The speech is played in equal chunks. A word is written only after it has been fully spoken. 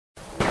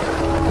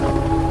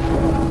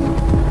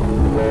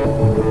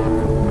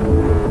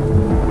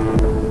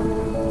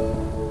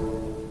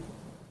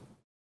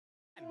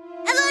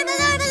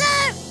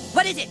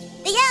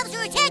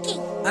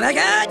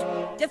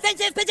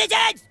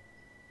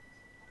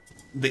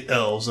The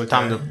elves. Okay.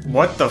 Time to.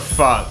 What the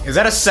fuck? Is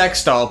that a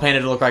sex doll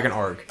painted to look like an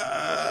orc?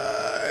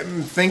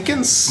 I'm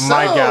thinking so.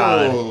 My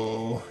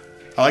god.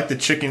 I like the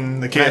chicken,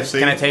 the KFC.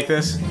 Can I take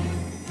this?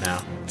 No.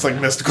 It's like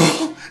mystical.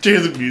 Do you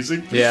hear the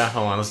music? Yeah,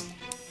 hold on. Let's...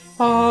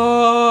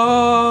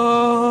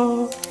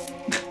 Oh.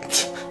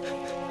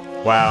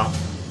 Wow.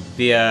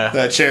 The,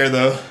 That chair,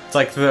 though. It's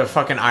like the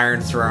fucking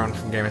Iron Throne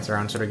from Game of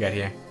Thrones. What do we get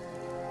here?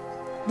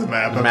 The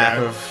map, The map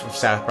of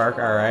South Park,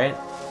 alright.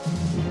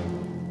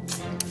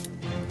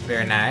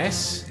 Very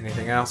nice.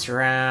 Anything else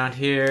around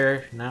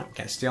here? No,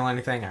 can't steal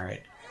anything.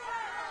 Alright.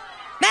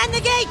 Man the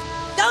gate!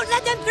 Don't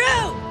let them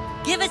through!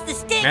 Give us the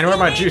stick! Man, where'd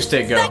my juice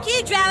stick go? Fuck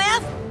you, Drow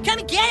Elf! Come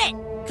and get it!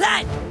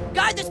 Clyde,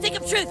 guard the stick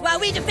of truth while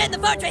we defend the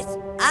fortress!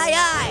 Aye,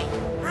 aye!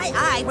 Aye,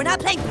 aye, we're not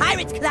playing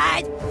pirates,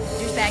 Clyde!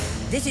 Douchebag,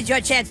 this is your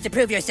chance to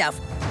prove yourself.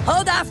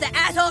 Hold off the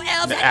asshole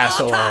elves The at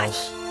asshole all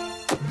costs!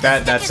 elves.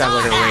 That sounds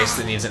like a race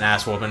that needs an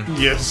ass whooping.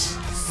 Yes.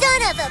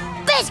 Son of a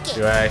biscuit!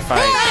 Do I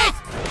fight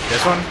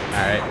this one?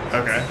 Alright.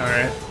 Okay,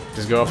 alright.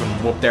 Just go up and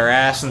whoop their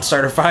ass and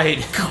start a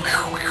fight.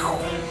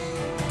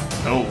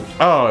 Oh.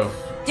 Oh.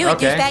 Do it,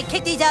 okay. douchebag,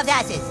 kick these elves'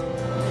 asses!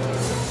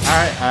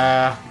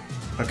 Alright,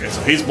 Okay,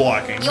 so he's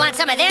blocking. You want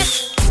some of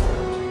this?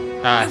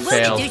 I You're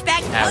failed. wounded,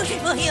 douchebag! Ouch.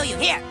 Potions will heal you,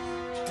 here!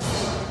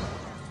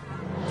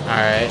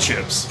 Alright.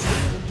 Chips.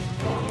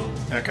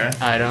 Okay.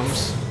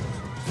 Items.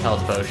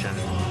 Health potion.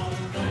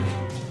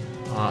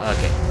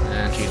 Okay.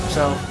 And choose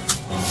himself.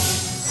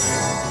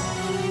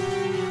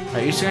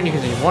 Alright, each turn you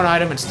can use one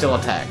item and still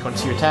attack.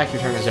 Once you attack,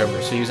 your turn is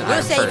over, so use an We'll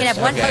item say first. you can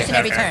have one okay. potion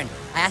every Okay. turn.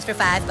 I asked for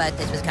 5, but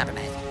this was a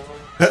compromise.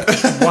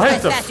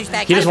 What the Fast,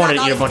 douchebag. He just I wanted to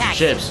block eat a all bunch of his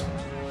chips.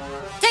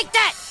 Take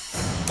that!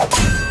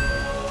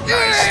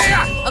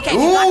 Nice. Okay,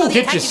 if you block all the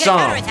get attacks, you you get a some.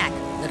 counterattack.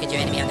 Look at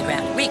your enemy on the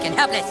ground. Weak and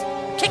helpless.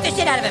 Kick the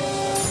shit out of him.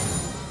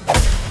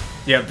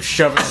 Yep,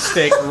 shove a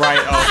stick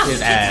right off his Kick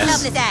his ass.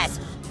 helpless ass.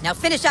 Now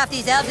finish off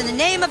these elves in the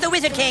name of the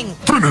Wizard King.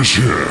 Finish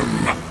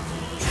him!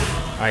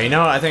 Alright, you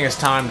know what? I think it's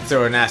time to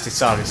throw a nasty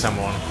sock at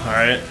someone.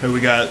 Alright, who we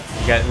got?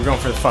 We're going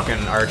for the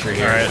fucking archer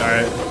here. Alright,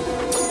 alright.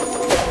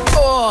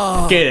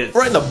 Oh. Get it.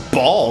 Right in the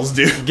balls,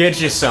 dude. Get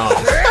you some.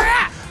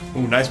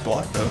 Ooh, nice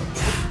block, though.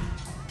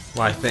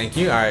 Why, thank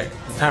you. Alright,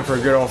 time for a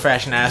good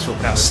old-fashioned ass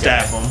whooping. Now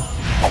stab him.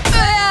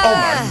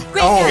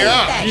 Great Oh, job,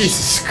 yeah. douchebag.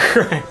 Jesus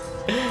Christ.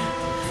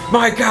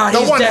 My god, The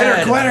he's one-hitter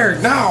dead. quitter!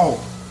 No!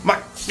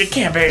 It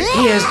can't be.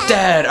 He is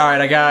dead. Alright,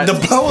 I got The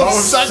bow of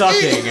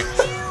sucking.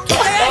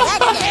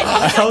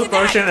 A health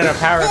potion and a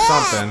power of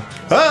something.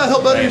 Ah,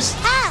 help Butters.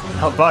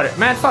 Help Butter.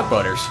 Man, fuck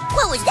Butters.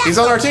 What was that? He's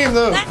on our team,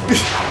 though.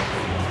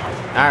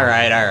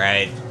 Alright,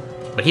 alright.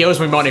 But he owes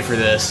me money for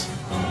this.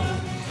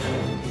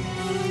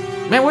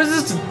 Man, where's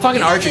this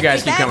fucking archer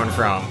guys keep coming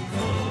from?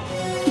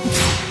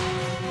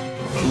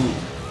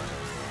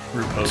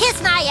 Riposte.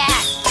 Kiss my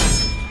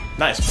ass!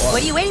 Nice block.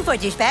 What are you waiting for,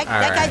 douchebag?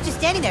 That right. guy's just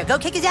standing there. Go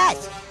kick his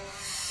ass.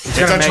 It's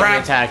gonna a make trap.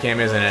 me attack him,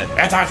 isn't it?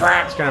 It's a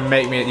trap. It's gonna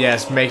make me,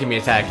 yes, making me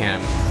attack him.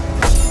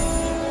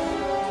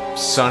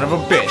 Son of a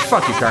bitch.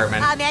 Fuck you,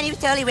 Cartman. Oh man, he was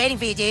totally waiting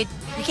for you, dude.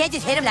 You can't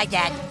just hit him like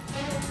that.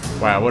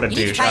 Wow, what a You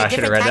need to douche. try I a should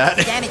have different read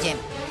tactic that. to damage him.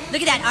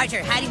 Look at that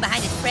archer hiding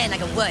behind his friend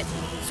like a wood.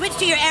 Switch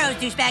to your arrows,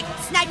 douchebag.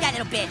 Snipe that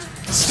little bitch.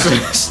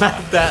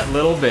 Snipe that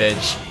little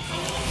bitch.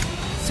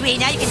 Sweet,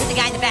 now you can hit the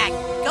guy in the back.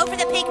 Go for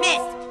the pink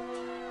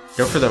mist.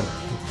 Go for the...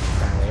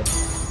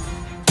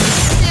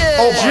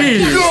 Oh my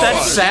Jeez, God. that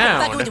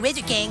Fucking with the sound.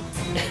 Wizard King.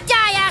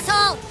 Die,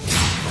 asshole!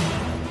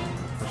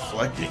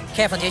 Reflecting.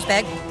 Careful,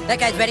 douchebag. That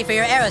guy's ready for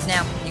your arrows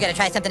now. You gotta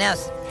try something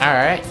else.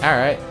 Alright,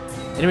 alright.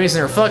 Enemies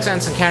in reflex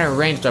sense encounter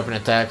ranged weapon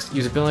attacks.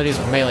 Use abilities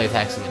with melee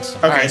attacks against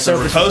them. Okay, Alright, so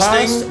if it's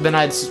riposting? repulsed, then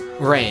it's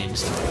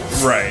ranged.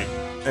 Right.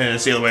 And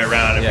it's the other way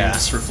around if Yeah. you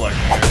just reflect.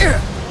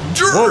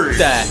 Whoop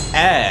that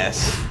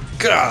ass.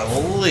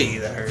 Golly,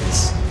 that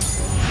hurts.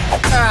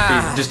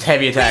 Just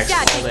heavy attacks.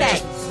 Great job, all day.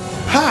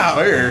 douchebag.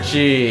 How? Here.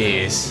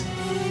 Jeez.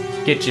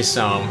 Get you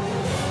some.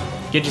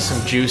 Get you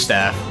some juice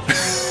staff.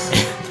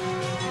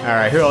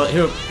 Alright,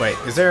 who, wait,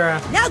 is there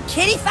a... No,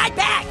 kitty, fight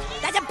back.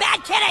 That's a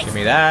bad kitty. Give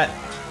me that.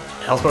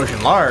 Health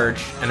potion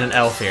large, and an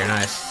elf here,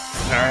 nice.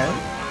 Alright.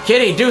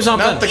 Kitty, do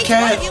something! Not the Each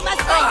one of cat. you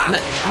must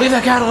fight. Leave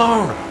that cat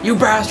alone! You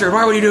bastard,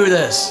 why would you do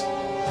this?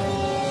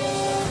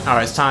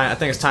 Alright, it's time, I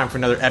think it's time for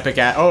another epic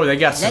oh, they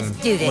got some Let's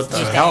do this,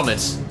 douchebag.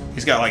 helmets.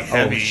 He's got like Oh,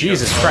 heavy.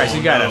 Jesus Christ,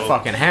 you got a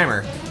fucking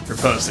hammer.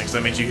 Riposting, so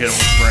that means you hit him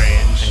with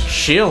range.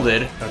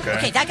 Shielded. Okay.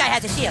 Okay, that guy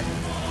has a shield.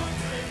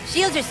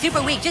 Shields are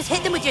super weak. Just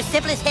hit them with your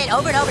simplest hit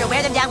over and over to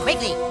wear them down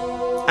quickly.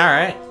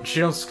 Alright,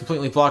 shields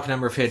completely block a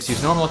number of hits.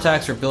 Use normal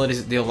attacks or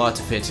abilities that deal lots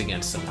of hits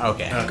against them.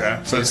 Okay. Okay.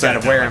 So You just instead gotta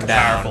of wear like him a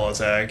down. powerful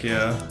attack,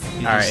 yeah.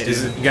 You Alright, just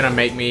is do- it gonna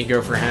make me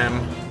go for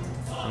him?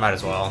 I might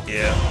as well.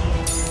 Yeah.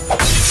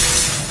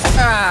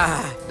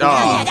 Yeah,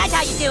 Oh, that's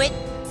how you do it.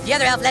 The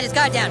other elf let his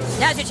guard down.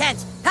 Now's your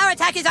chance. Power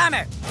attack his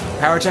armor.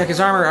 power attack his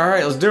armor.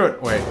 Alright, let's do it.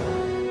 Wait.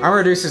 Armor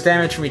reduces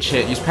damage from each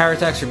hit. Use power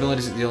attacks or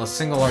abilities that deal a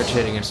single large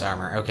hit against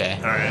armor. Okay.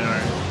 Alright,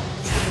 alright.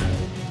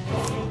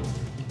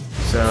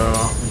 So,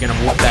 I'm gonna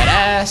whoop that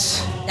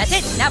ass. That's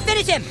it. Now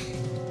finish him.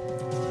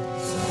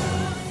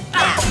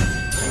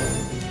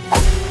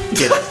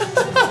 Get it.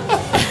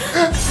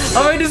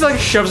 Oh, he just like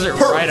shoves it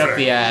right up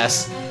the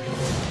ass.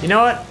 You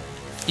know what?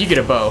 You get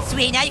a bow.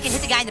 Sweet, now you can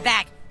hit the guy in the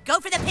back. Go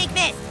for the pink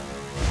mist.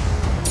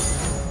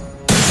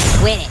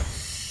 Win it.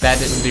 That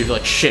didn't do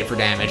like shit for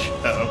damage.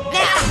 Uh-oh.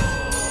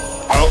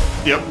 Now!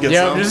 Oh, yep, get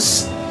some.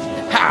 Just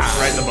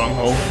Right in the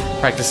bunghole.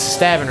 practice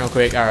stabbing real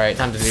quick. All right,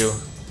 time to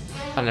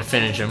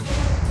finish him.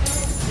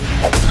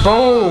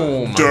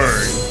 Boom!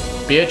 Darn.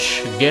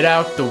 Bitch, get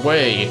out the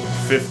way.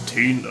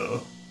 15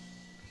 though.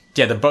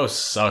 Yeah, the bow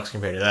sucks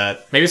compared to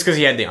that. Maybe it's because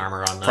he had the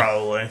armor on though.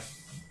 Probably.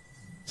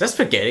 Is that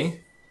spaghetti?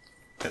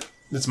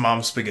 It's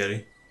mom's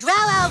spaghetti. Drow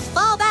elves,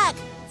 fall back!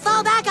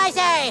 Fall back, I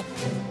say!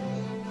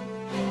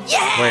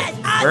 Yes!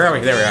 Wait, where are we?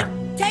 There we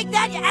are. Take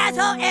that, you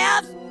asshole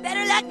elves!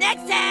 Better luck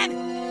next time!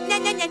 Na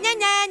na na na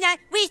na na!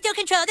 We still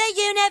control the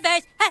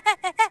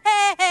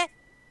universe!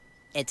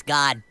 It's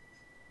God.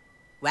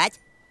 What?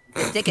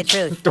 The stick of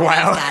truth.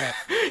 Wow. Got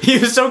it. He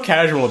was so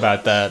casual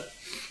about that.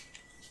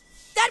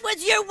 That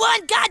was your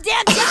one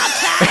goddamn job,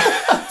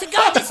 Clyde! To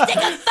guard the stick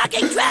of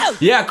fucking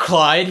truth! Yeah,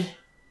 Clyde.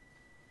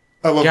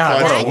 I love God,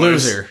 Clyde's what a voice.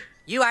 loser.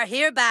 You are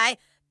hereby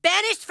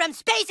banished from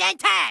space and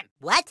time!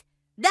 What?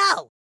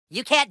 No!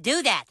 You can't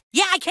do that!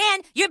 Yeah, I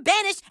can! You're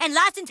banished and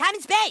lost in time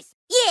and space!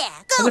 Yeah,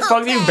 go How the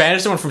fuck do you Dad.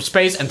 banish someone from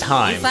space and You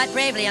time? fought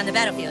bravely on the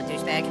battlefield,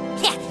 douchebag.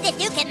 Yeah,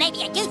 if you can make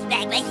me a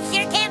douchebag, but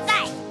you sure can't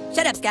fight.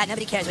 Shut up, Scott.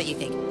 Nobody cares what you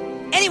think.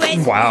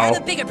 Anyways, Wow. we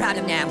have a bigger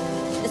problem now.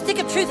 The stick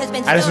of truth has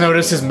been I just stolen.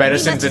 noticed his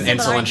medicines We and must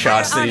assemble our insulin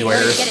shots that he entire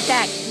army wears. to get it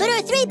back. But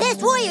our 3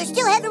 best warriors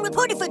still haven't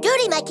reported for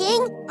duty, my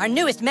king. Our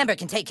newest member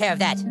can take care of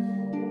that.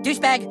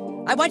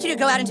 Douchebag, I want you to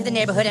go out into the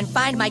neighborhood and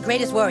find my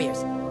greatest warriors.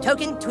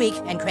 Token, Tweak,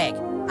 and Craig.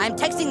 I'm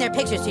texting their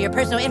pictures to your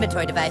personal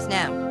inventory device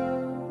now.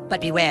 But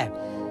beware.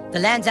 The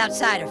lands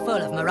outside are full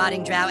of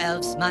marauding drow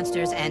elves,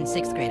 monsters, and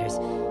 6th graders.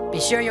 Be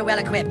sure you're well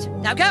equipped.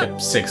 Now go! Yep,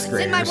 6th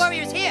Send my graders.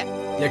 warriors here!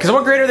 Yeah, because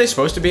what grade are they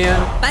supposed to be in?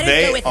 Fighters, go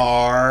They with them.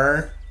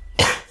 are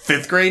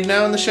 5th grade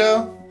now in the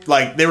show.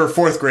 Like, they were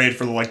 4th grade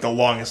for like the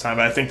longest time,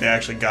 but I think they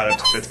actually got up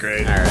to 5th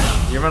grade.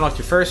 Alright, you've unlocked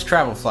your first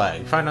travel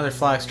flag. Find other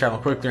flags, travel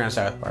quickly around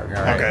South Park.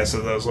 Alright. Okay, so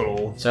those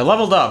little... So I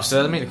leveled up,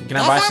 so that means, can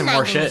I buy Yes, some I'm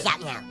more minding the shit?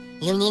 shop now.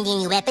 You need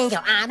any weapons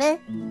or armor?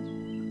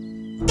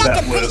 Got That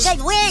some pretty was-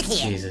 good word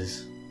here.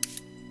 Jesus.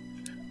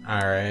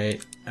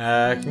 Alright.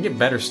 I can get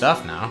better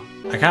stuff now.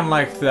 I kind of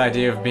like the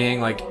idea of being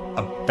like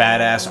a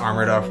badass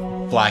armored up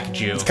black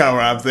Jew. Kind of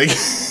what I'm thinking.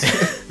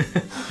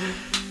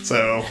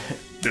 So,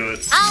 do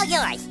it. All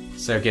yours.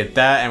 So get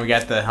that, and we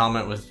got the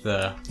helmet with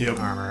the Yep.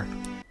 armor.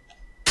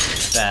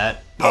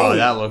 That. Oh, Oh.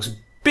 that looks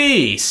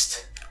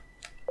beast!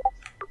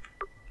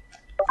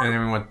 And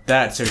then we want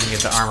that so we can get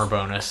the armor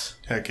bonus.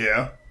 Heck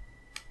yeah.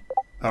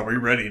 Are we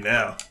ready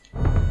now?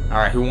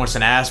 Alright, who wants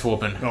an ass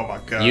whooping? Oh my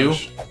gosh. You?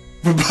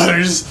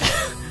 Butters.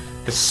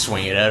 Just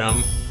swing it at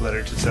him.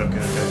 Letter to token,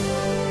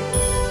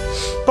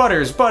 okay.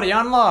 Butters, buddy,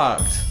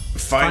 unlocked!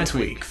 Find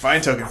Tweak.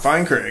 Find Token.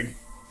 Find Craig.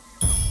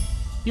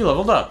 You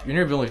leveled up. Your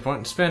new ability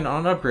point to spend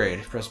on an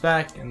upgrade. Press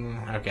back and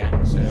okay.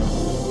 So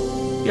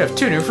you have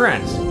 2 new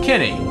friends,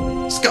 Kenny.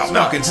 Scott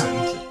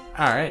Malkinson.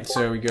 Alright,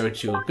 so we go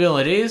to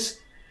abilities.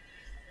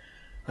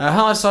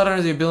 Highlight slot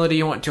under the ability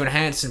you want to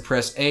enhance and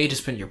press A to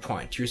spend your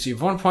point. You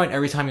receive 1 point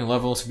every time you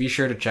level, so be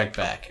sure to check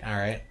back.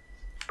 Alright.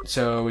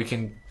 So we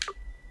can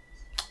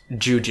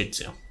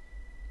Jujitsu.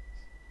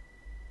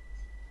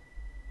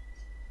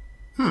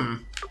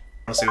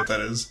 Let's see what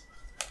that is.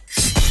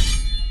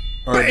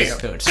 Or Bam! just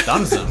so it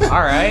stuns them.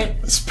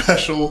 Alright.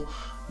 Special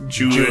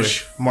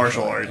Jewish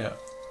martial art. Yeah.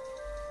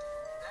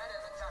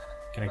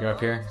 Can I go up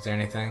here? Is there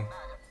anything?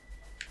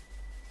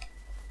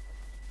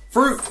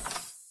 Fruit.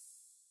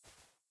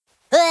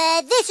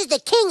 This is the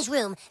king's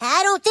room.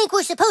 I don't think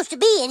we're supposed to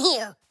be in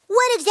here.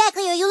 What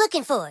exactly are you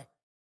looking for?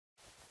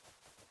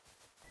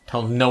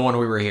 Told no one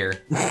we were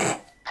here.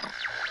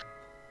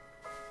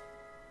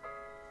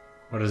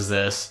 What is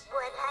this?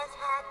 What has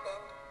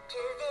happened to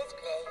this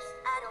place?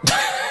 I don't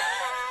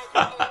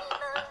want to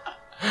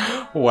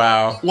cry anymore.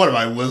 Wow. What am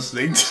I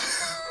listening to?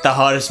 The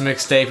hottest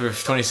mixtape of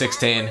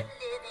 2016.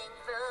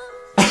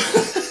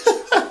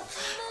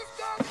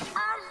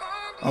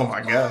 Oh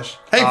my gosh.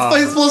 Hey,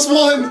 Faith plus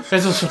 1!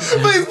 Faith plus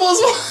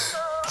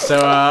 1! So,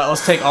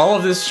 let's take all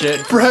of this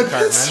shit from Brad the Pitt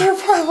Cartman.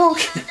 survival.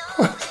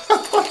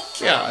 Oh my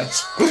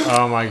gosh.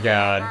 Oh my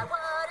god.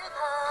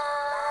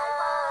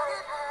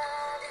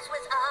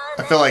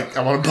 I feel like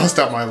I want to bust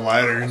out my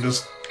lighter and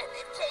just...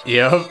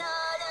 Yep.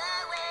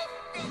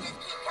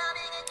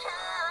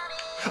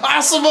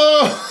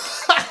 Asimo!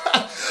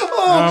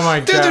 Oh my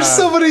Dude, there's God.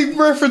 so many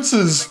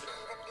references.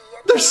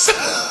 There's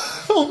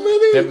so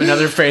many. Yep,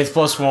 another Faith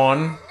plus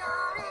 1.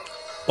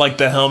 Like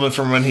the helmet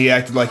from when he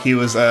acted like he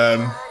was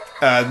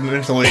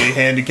mentally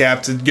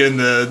handicapped to get in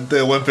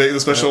the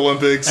Special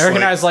Olympics. I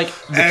recognize, like,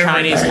 the everything.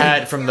 Chinese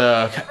hat from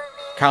the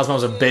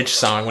Cosmo's a Bitch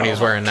song when he was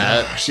wearing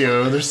that. Gosh,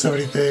 yo, there's so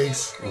many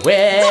things. Yeah,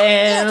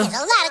 Well, there's a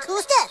lot of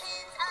cool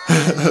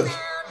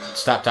stuff.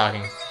 stop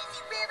talking.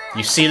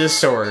 You see this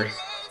sword.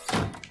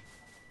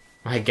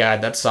 My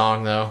god, that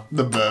song, though.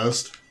 The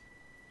best.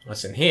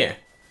 What's in here?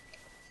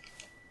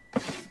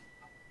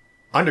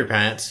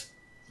 Underpants.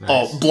 Nice.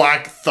 Oh,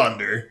 Black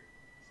Thunder.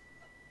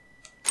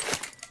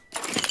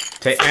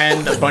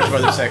 And a bunch of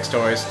other sex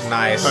toys.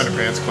 Nice.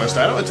 Underpants quest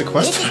item. It's a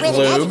quest. This is where the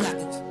magic Lube.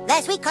 happens.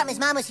 Last week, Cartman's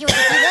mom was here with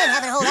the two men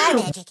having a whole lot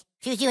of magic.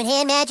 She was doing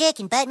hand magic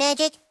and butt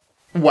magic.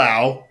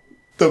 Wow.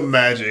 The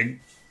magic.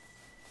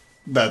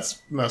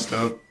 That's messed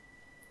up.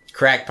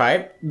 Crack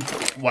pipe.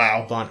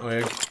 Wow. Blunt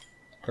wig.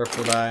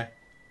 Purple dye.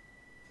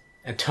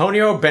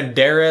 Antonio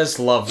Banderas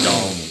love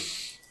doll.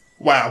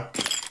 Wow.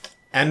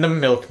 And the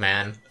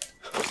milkman.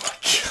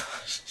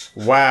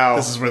 Wow.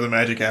 This is where the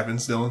magic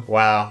happens, Dylan.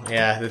 Wow.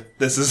 Yeah.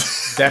 This is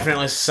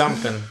Definitely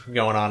something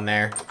going on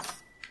there.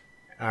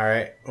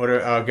 Alright. What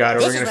are, oh god, what are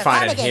This we is gonna where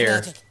find Cartman in does here?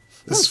 magic.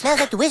 Smells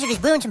like the wizard is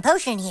brewing some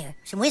potion in here.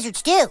 Some wizard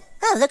stew.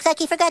 Oh, looks like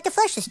he forgot to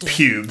flush the stew.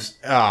 pubes.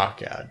 Oh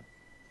god.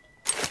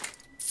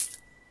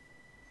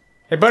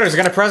 Hey Butters, I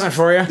got a present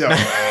for you.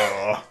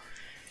 Oh.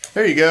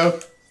 There you go.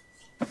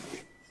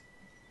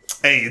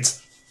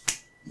 AIDS.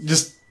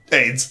 Just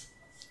AIDS.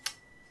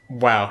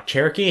 Wow.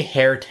 Cherokee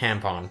hair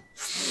tampon.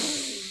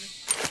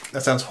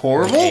 That sounds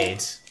horrible.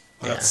 AIDS.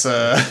 That's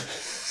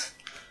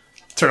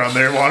turn on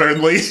their water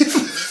and leave.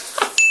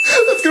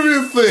 That's gonna be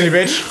a thing.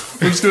 Hey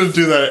bitch. We're just gonna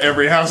do that at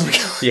every house we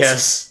go.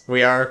 Yes,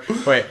 we are.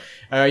 Wait,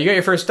 you got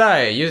your first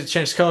dye. Use it to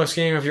change the color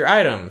scheme of your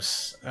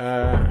items.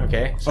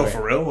 Okay. So Oh,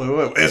 for real?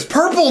 Wait. It's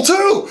purple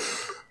too.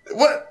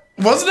 What?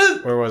 Wasn't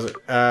it? where was it?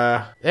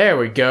 There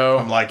we go.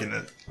 I'm liking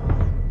it.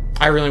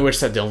 I really wish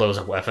that dildo was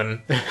a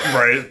weapon.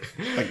 Right.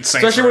 Like Saints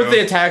Especially with Row. the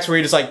attacks where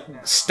he just like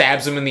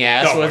stabs him in the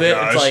ass Oh with my it.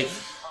 gosh. It's like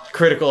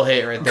critical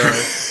hit right there.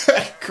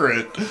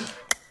 Crit.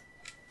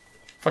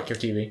 Fuck your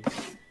TV.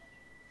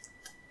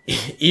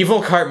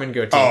 Evil Cartman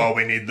goatee. Oh,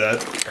 we need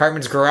that.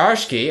 Cartman's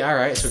garage key.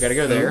 Alright, so we gotta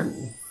go there.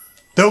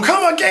 They'll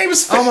come on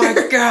games. Oh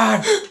my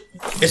god!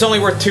 It's only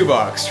worth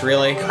 $2,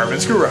 really?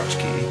 Carmen's garage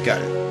key.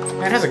 Got it.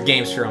 Man, it has a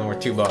GameStorm worth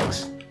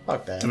 $2.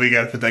 Fuck that. So we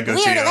gotta put that We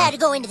goatee aren't allowed on. to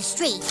go into the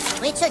street.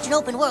 When it's such an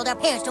open world, our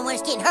parents don't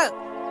want us getting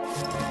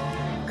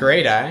hurt.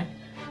 Great eye.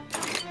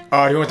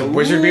 Oh, do you want the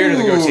wizard beard or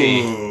the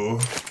goatee? Ooh.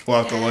 We'll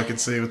have to look and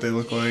see what they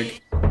look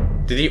like.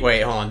 Did he?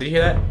 Wait, hold on. Did you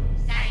hear that?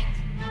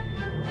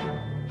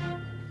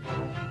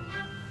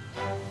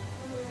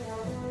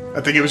 I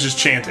think it was just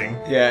chanting.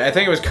 Yeah, I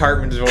think it was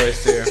Cartman's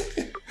voice too.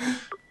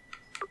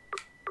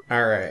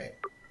 All right.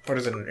 What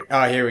is it?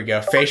 Oh, here we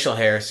go. Facial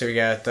hair. So we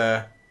got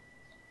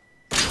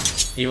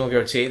evil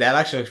goatee. That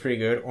actually looks pretty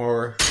good.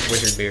 Or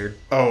wizard beard.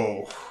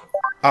 Oh.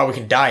 Oh, we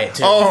can dye it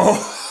too.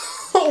 Oh.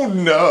 Oh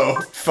no.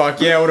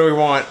 Fuck yeah! What do we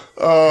want?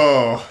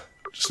 Oh.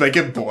 Just make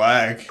it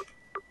black.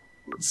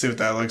 Let's see what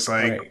that looks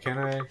like. Wait, can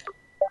I?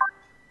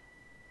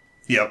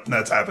 Yep,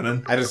 that's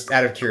happening. I just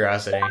out of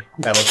curiosity.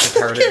 That looks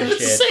retarded as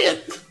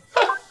shit. it.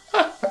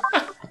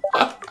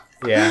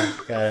 Yeah,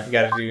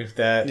 gotta do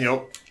that.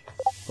 Yep.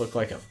 Look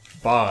like a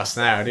boss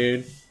now,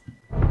 dude.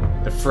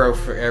 The fro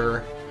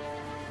forever.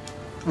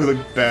 We look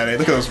bad.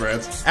 Look at those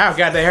rats. Oh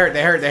god, they hurt.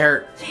 They hurt. They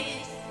hurt.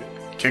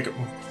 Kick them.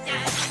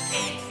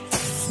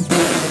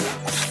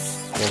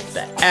 Whoop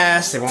the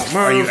ass. They won't move.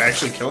 Are you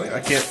actually killing?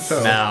 I can't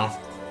tell. No.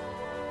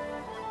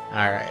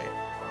 Alright.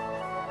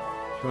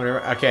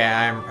 Okay,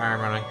 I'm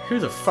running. Who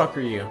the fuck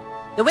are you?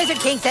 The Wizard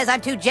King says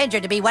I'm too ginger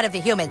to be one of the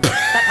humans, but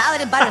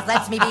Paladin Butters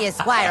lets me be his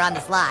squire on the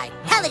sly.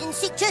 Paladins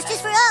seek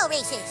justice for all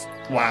races.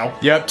 Wow.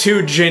 Yep,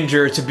 too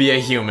ginger to be a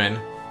human.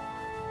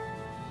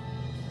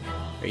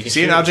 Wait, You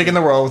see an object in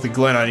the world with a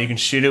glint on it, you can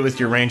shoot it with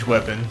your ranged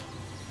weapon.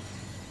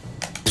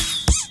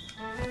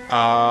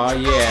 Aw,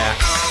 yeah.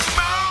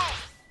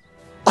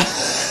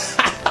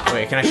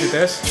 Wait, can I shoot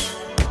this?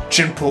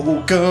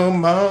 Chimple,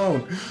 come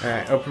on.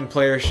 Alright, open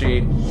player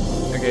sheet.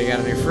 Okay, got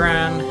a new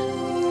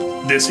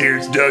friend. This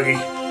here's Dougie.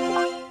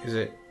 Is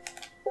it?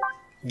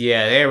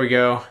 Yeah, there we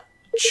go.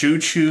 Choo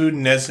Choo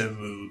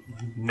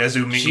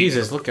Nezumi.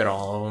 Jesus, look at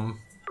all of them.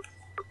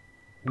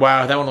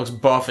 Wow, that one looks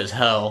buff as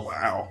hell.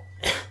 Wow.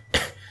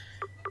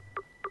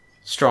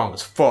 Strong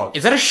as fuck.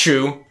 Is that a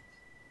shoe?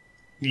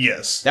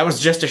 Yes. That was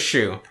just a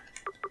shoe.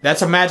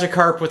 That's a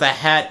Magikarp with a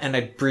hat and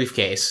a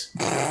briefcase.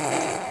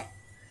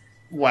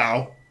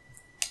 Wow.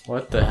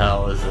 What the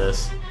hell is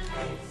this?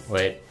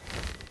 Wait.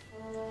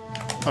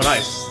 Oh,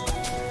 nice.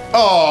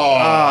 Oh.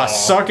 Ah,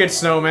 suck it,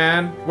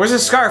 snowman. Where's the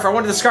scarf? I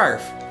wanted the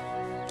scarf.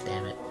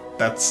 Damn it.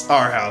 That's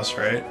our house,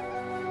 right?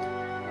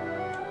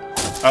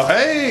 Oh,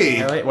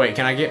 hey. Wait,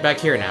 can I get back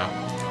here now?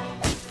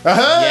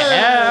 Uh-huh.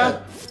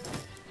 Yeah.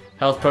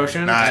 Health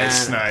potion.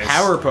 Nice, and nice.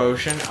 Power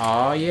potion.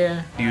 Oh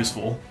yeah.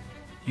 Useful.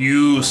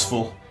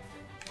 Useful.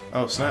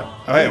 Oh, snap.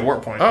 Oh, hey, a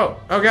warp point. Oh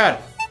god.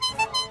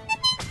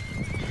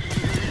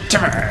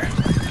 Timber.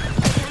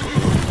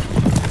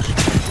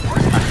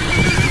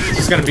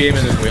 He's gonna beat him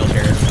in his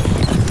wheelchair.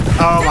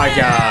 Oh my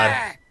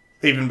god.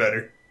 Even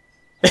better.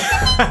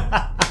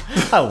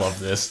 I love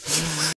this.